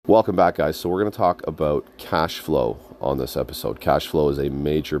Welcome back, guys. So we're going to talk about cash flow on this episode. Cash flow is a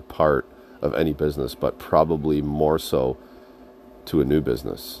major part of any business, but probably more so to a new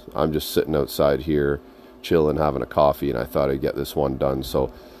business. I'm just sitting outside here, chilling, having a coffee, and I thought I'd get this one done.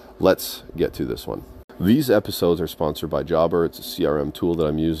 So let's get to this one. These episodes are sponsored by Jobber. It's a CRM tool that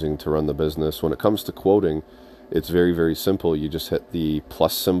I'm using to run the business. When it comes to quoting, it's very, very simple. You just hit the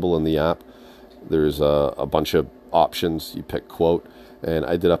plus symbol in the app. There's a bunch of options. You pick quote. And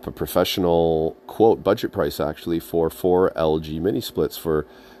I did up a professional quote budget price actually for 4 LG mini splits for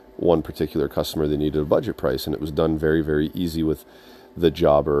one particular customer. They needed a budget price, and it was done very, very easy with the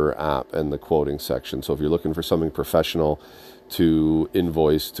Jobber app and the quoting section. So if you're looking for something professional to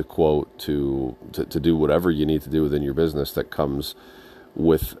invoice, to quote, to do whatever you need to do within your business that comes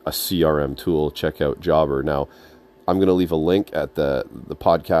with a CRM tool, check out Jobber. Now, I'm going to leave a link at the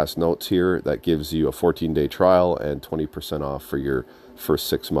podcast notes here that gives you a 14-day trial and 20% off for your first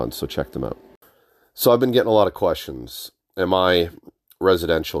 6 months. So check them out. So I've been getting a lot of questions. Am I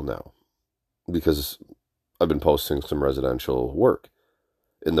residential now? Because I've been posting some residential work.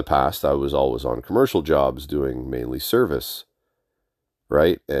 In the past, I was always on commercial jobs doing mainly service,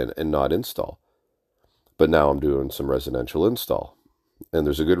 right? And not install. But now I'm doing some residential install. And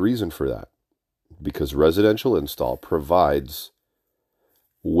there's a good reason for that. Because residential install provides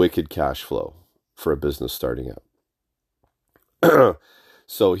wicked cash flow for a business starting out.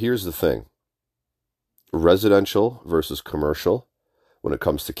 So here's the thing. Residential versus commercial, when it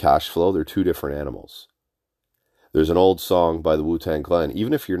comes to cash flow, they're two different animals. There's an old song by the Wu-Tang Clan.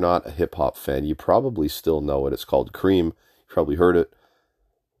 Even if you're not a hip-hop fan, you probably still know it. It's called Cream. You probably heard it.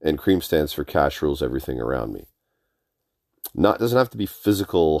 And Cream stands for Cash Rules Everything Around Me. Doesn't have to be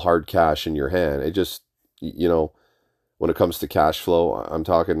physical hard cash in your hand. It just, when it comes to cash flow, I'm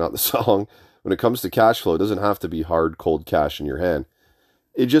talking not the song. When it comes to cash flow, it doesn't have to be hard, cold cash in your hand.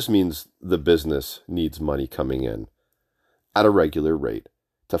 It just means the business needs money coming in at a regular rate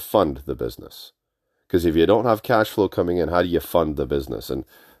to fund the business. Because if you don't have cash flow coming in, how do you fund the business? And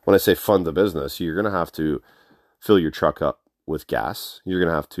when I say fund the business, you're going to have to fill your truck up with gas. You're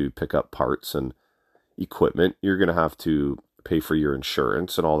going to have to pick up parts and equipment. You're going to have to pay for your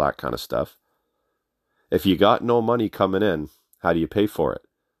insurance and all that kind of stuff. If you got no money coming in, how do you pay for it?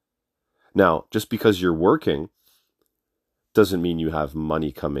 Now, just because you're working doesn't mean you have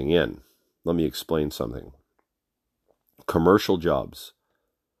money coming in. Let me explain something. Commercial jobs.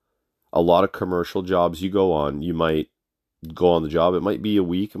 A lot of commercial jobs you go on, you might go on the job. It might be a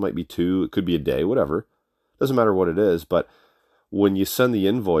week, it might be 2, it could be a day, whatever. Doesn't matter what it is, but when you send the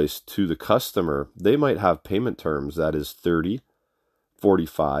invoice to the customer, they might have payment terms that is 30,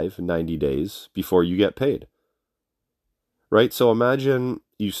 45, 90 days before you get paid. Right? So imagine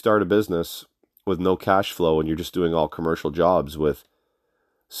you start a business with no cash flow and you're just doing all commercial jobs with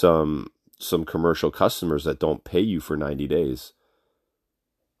some commercial customers that don't pay you for 90 days.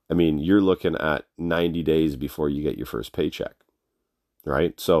 I mean, you're looking at 90 days before you get your first paycheck.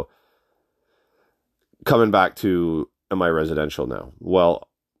 Right? So coming back to, am I residential now? Well,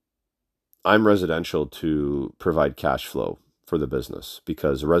 I'm residential to provide cash flow for the business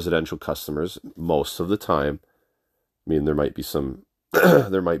because residential customers, most of the time, I mean, there might be some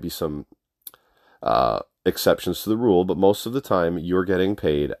exceptions to the rule, but most of the time you're getting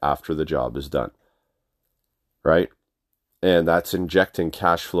paid after the job is done, right? And that's injecting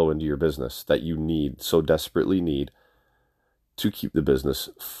cash flow into your business that you so desperately need to keep the business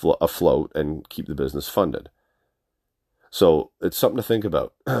afloat and keep the business funded. So it's something to think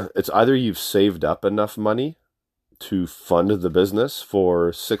about. It's either you've saved up enough money to fund the business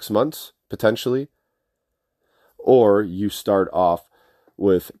for 6 months, potentially, or you start off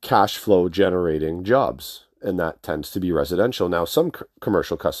with cash flow generating jobs, and that tends to be residential. Now, some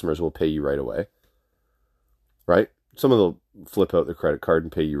commercial customers will pay you right away, right? Some of them will flip out their credit card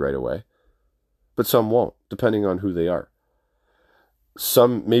and pay you right away, but some won't, depending on who they are.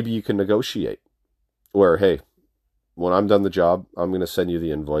 Some, maybe you can negotiate where, hey, when I'm done the job, I'm going to send you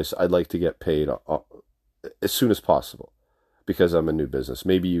the invoice. I'd like to get paid as soon as possible because I'm a new business.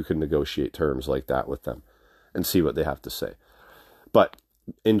 Maybe you can negotiate terms like that with them and see what they have to say. But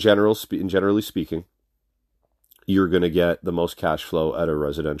generally speaking, you're going to get the most cash flow out of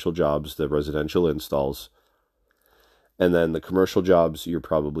residential jobs, the residential installs. And then the commercial jobs, you're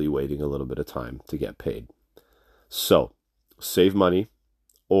probably waiting a little bit of time to get paid. So save money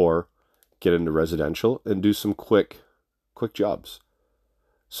or get into residential and do some quick jobs.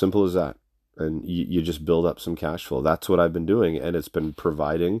 Simple as that. And you just build up some cash flow. That's what I've been doing. And it's been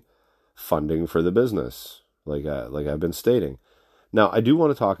providing funding for the business, like I've been stating. Now, I do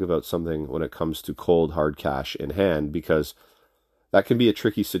want to talk about something when it comes to cold, hard cash in hand, because That can be a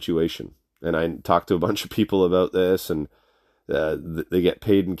tricky situation. And I talked to a bunch of people about this, and they get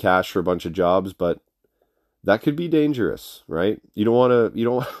paid in cash for a bunch of jobs, but that could be dangerous, right? You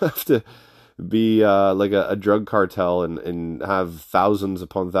don't have to be like a drug cartel and have thousands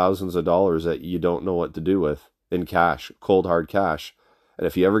upon thousands of dollars that you don't know what to do with in cash, cold hard cash. And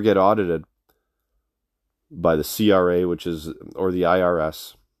if you ever get audited by the CRA, or the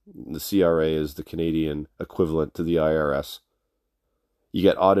IRS, the CRA is the Canadian equivalent to the IRS, you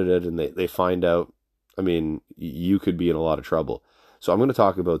get audited and they find out, I mean, you could be in a lot of trouble. So I'm going to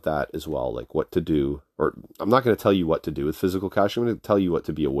talk about that as well, like what to do, or I'm not going to tell you what to do with physical cash. I'm going to tell you what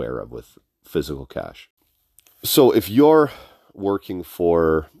to be aware of with physical cash. So if you're working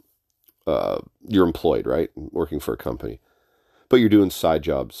for, you're employed, right? Working for a company, but you're doing side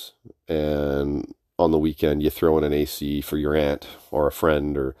jobs, and on the weekend you throw in an AC for your aunt or a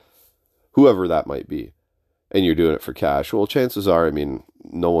friend or whoever that might be, and you're doing it for cash, well, chances are, I mean,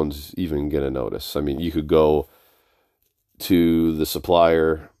 no one's even going to notice. I mean, you could go to the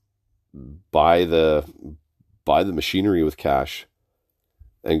supplier, buy the machinery with cash,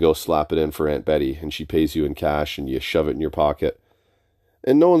 and go slap it in for Aunt Betty, and she pays you in cash, and you shove it in your pocket,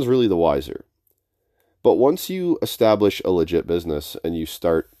 and no one's really the wiser. But once you establish a legit business and you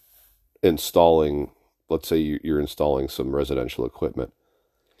start installing, let's say you're installing some residential equipment,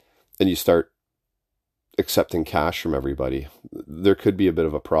 and you start accepting cash from everybody, there could be a bit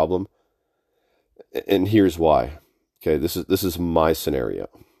of a problem. And here's why. Okay, this is my scenario.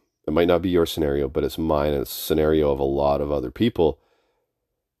 It might not be your scenario, but it's mine, and it's a scenario of a lot of other people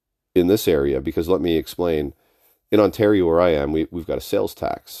in this area, because let me explain. In Ontario, where I am, we've got a sales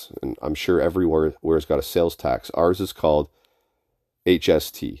tax, and I'm sure everywhere's got a sales tax. Ours is called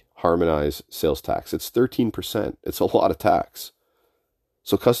HST, Harmonized Sales Tax. It's 13%. It's a lot of tax.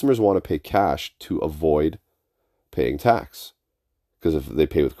 So customers want to pay cash to avoid paying tax, because if they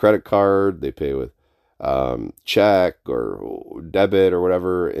pay with credit card, they pay with check or debit or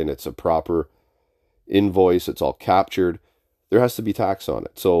whatever, and it's a proper invoice, it's all captured, there has to be tax on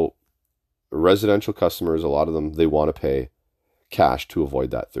it. So residential customers, a lot of them, they want to pay cash to avoid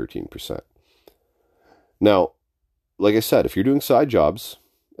that 13%. Now, like I said, if you're doing side jobs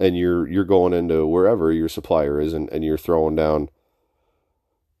and you're going into wherever your supplier is, and you're throwing down,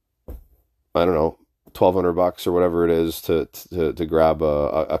 I don't know, $1,200 or whatever it is to grab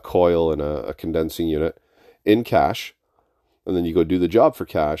a coil and a condensing unit in cash, and then you go do the job for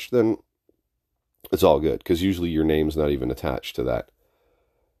cash, then it's all good, because usually your name's not even attached to that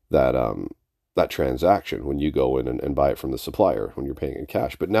transaction when you go in and buy it from the supplier when you're paying in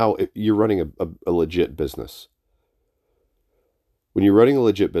cash. But now you're running a legit business. When you're running a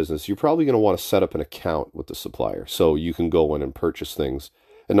legit business, you're probably going to want to set up an account with the supplier so you can go in and purchase things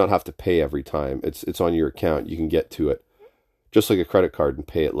and not have to pay every time. It's on your account. You can get to it just like a credit card and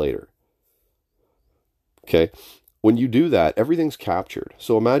pay it later. Okay? When you do that, everything's captured.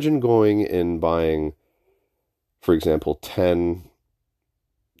 So imagine going and buying, for example, 10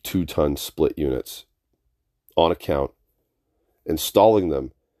 2-ton split units on account, installing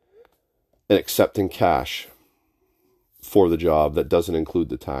them, and accepting cash for the job that doesn't include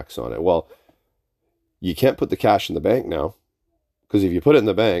the tax on it. Well, you can't put the cash in the bank now, because if you put it in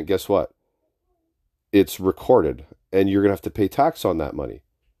the bank, guess what? It's recorded, and you're going to have to pay tax on that money.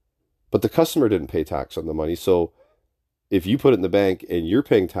 But the customer didn't pay tax on the money, so if you put it in the bank and you're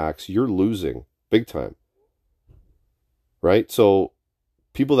paying tax, you're losing big time. Right? So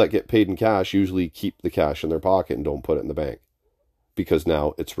people that get paid in cash usually keep the cash in their pocket and don't put it in the bank, because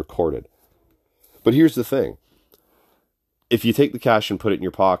now it's recorded. But here's the thing. If you take the cash and put it in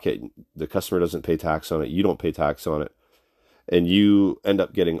your pocket, the customer doesn't pay tax on it, you don't pay tax on it, and you end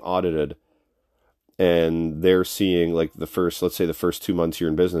up getting audited, and they're seeing, like, let's say the first 2 months you're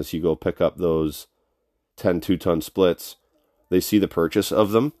in business, you go pick up those 10 2-ton splits, they see the purchase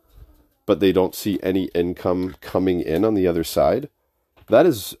of them, but they don't see any income coming in on the other side. That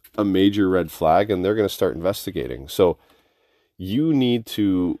is a major red flag, and they're going to start investigating. So you need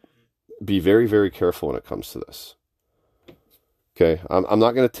to be very, very careful when it comes to this. Okay, I'm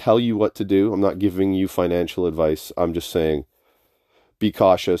not going to tell you what to do. I'm not giving you financial advice. I'm just saying be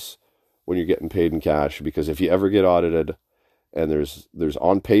cautious when you're getting paid in cash, because if you ever get audited and there's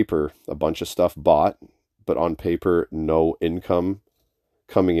on paper a bunch of stuff bought, but on paper no income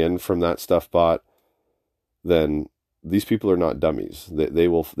coming in from that stuff bought, then these people are not dummies. They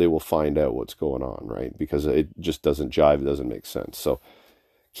will find out what's going on, right? Because it just doesn't jive. It doesn't make sense. So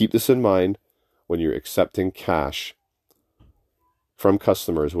keep this in mind when you're accepting cash from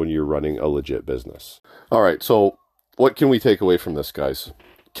customers when you're running a legit business. All right, so what can we take away from this, guys?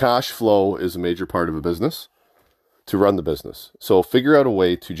 Cash flow is a major part of a business. to run the business. So figure out a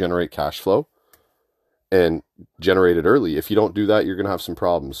way to generate cash flow and generate it early. If you don't do that, you're going to have some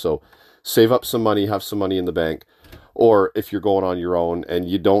problems. So save up some money, have some money in the bank. Or if you're going on your own and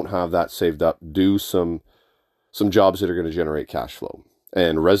you don't have that saved up, do some jobs that are going to generate cash flow.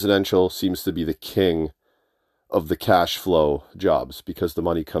 And residential seems to be the king of the cash flow jobs because the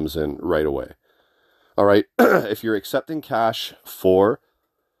money comes in right away. All right, if you're accepting cash for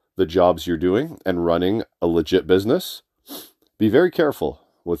the jobs you're doing and running a legit business, be very careful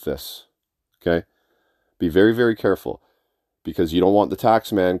with this, okay? Be very, very careful because you don't want the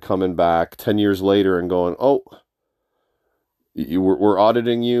tax man coming back 10 years later and going, oh, we're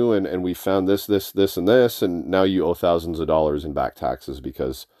auditing you and we found this, and this, and now you owe thousands of dollars in back taxes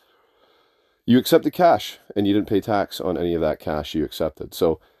because you accepted cash and you didn't pay tax on any of that cash you accepted.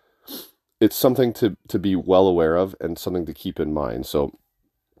 So it's something to be well aware of and something to keep in mind. So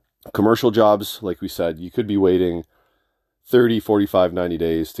commercial jobs, like we said, you could be waiting 30, 45, 90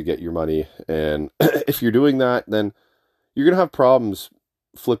 days to get your money. And if you're doing that, then you're going to have problems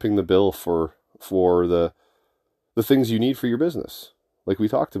flipping the bill for the things you need for your business. Like we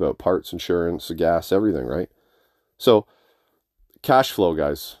talked about, parts, insurance, gas, everything, right? So cash flow,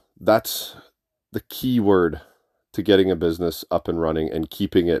 guys, that's the key word to getting a business up and running and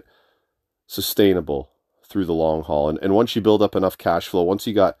keeping it sustainable through the long haul. And once you build up enough cash flow, once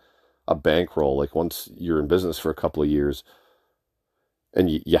you got a bankroll, like once you're in business for a couple of years and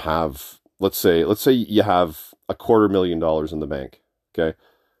you have, let's say you have $250,000 in the bank, okay,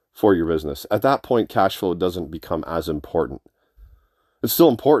 for your business. At that point, cash flow doesn't become as important. It's still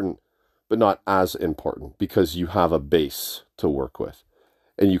important, but not as important because you have a base to work with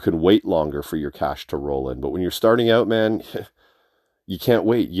and you can wait longer for your cash to roll in. But when you're starting out, man, you can't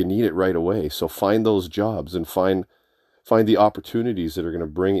wait. You need it right away. So find those jobs and find the opportunities that are going to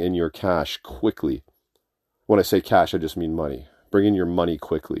bring in your cash quickly. When I say cash, I just mean money. Bring in your money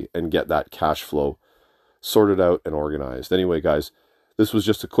quickly and get that cash flow sorted out and organized. Anyway, guys, this was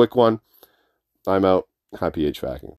just a quick one. I'm out. Happy HVACing.